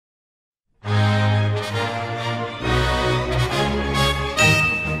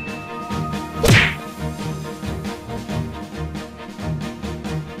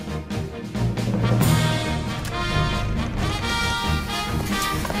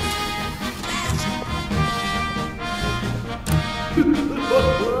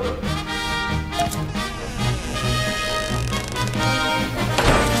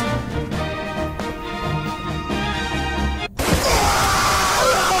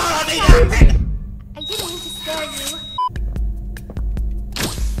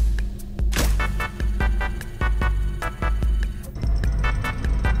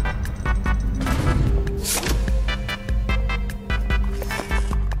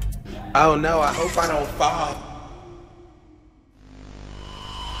Oh no, I hope I don't fall.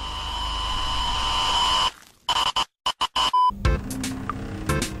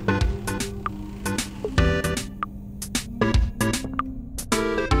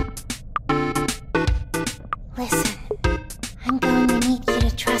 Listen, I'm going to need you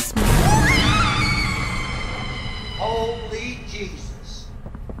to trust me. Holy Jesus.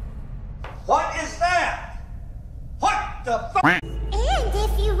 What is that? What the fuck? And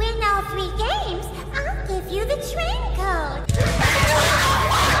if you win all 3 games, I'll give you the train code.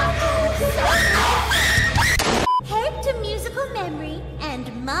 Head to musical memory,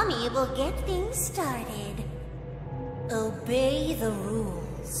 and Mommy will get things started. Obey the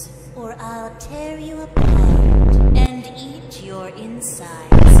rules, or I'll tear you apart and eat your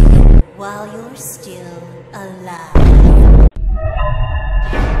insides while you're still alive.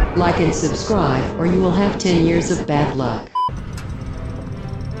 Like and subscribe, or you will have 10 years of bad luck.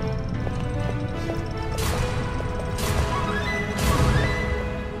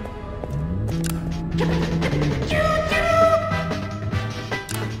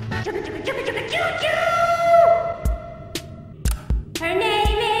 Her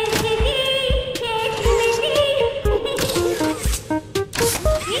name is Huggy.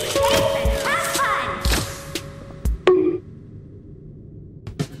 Be safe and have fun.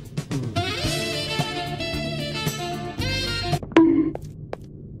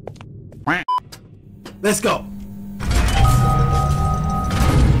 Let's go.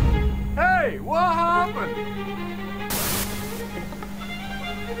 Hey, what happened?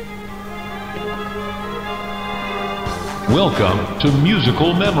 Welcome to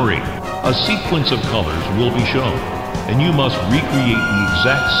Musical Memory. A sequence of colors will be shown, and you must recreate the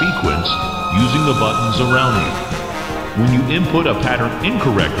exact sequence using the buttons around you. When you input a pattern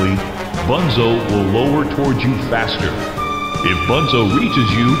incorrectly, Bunzo will lower towards you faster. If Bunzo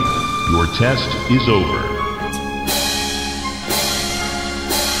reaches you, your test is over.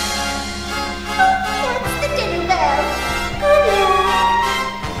 That's the dinner bell. Good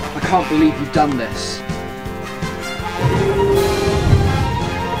luck. I can't believe you've done this.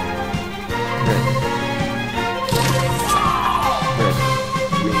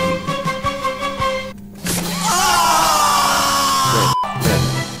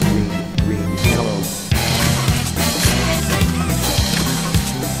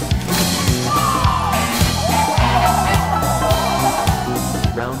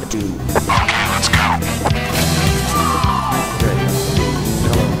 Round 2. Let's go.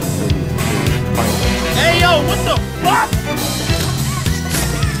 Hey yo, what the fuck?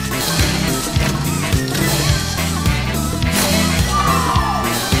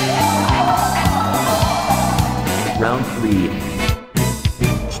 Round 3.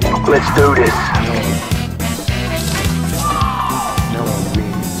 Let's do this. Mellow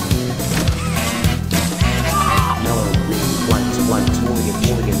green. Mellow green. White, mulligan.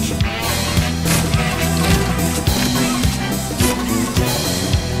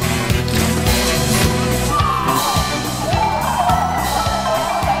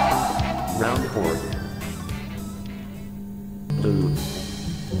 Round 4. Blue.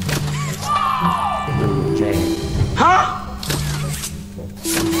 Blue J. Huh?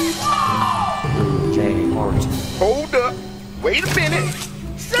 Blue J. Orange. Hold up. Wait a minute.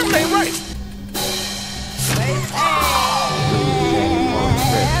 Something ain't right. Blue J.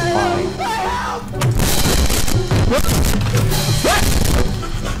 Orange.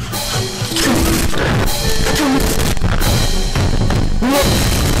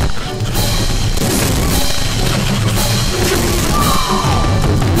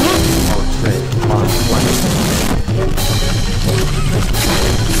 Red.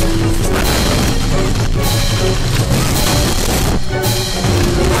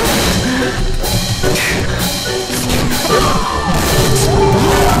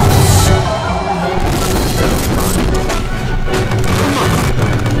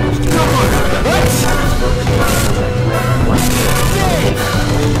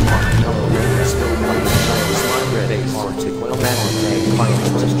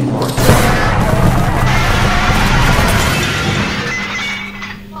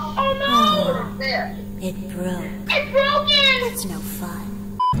 Oh no! It broke. It's broken! It's no fun.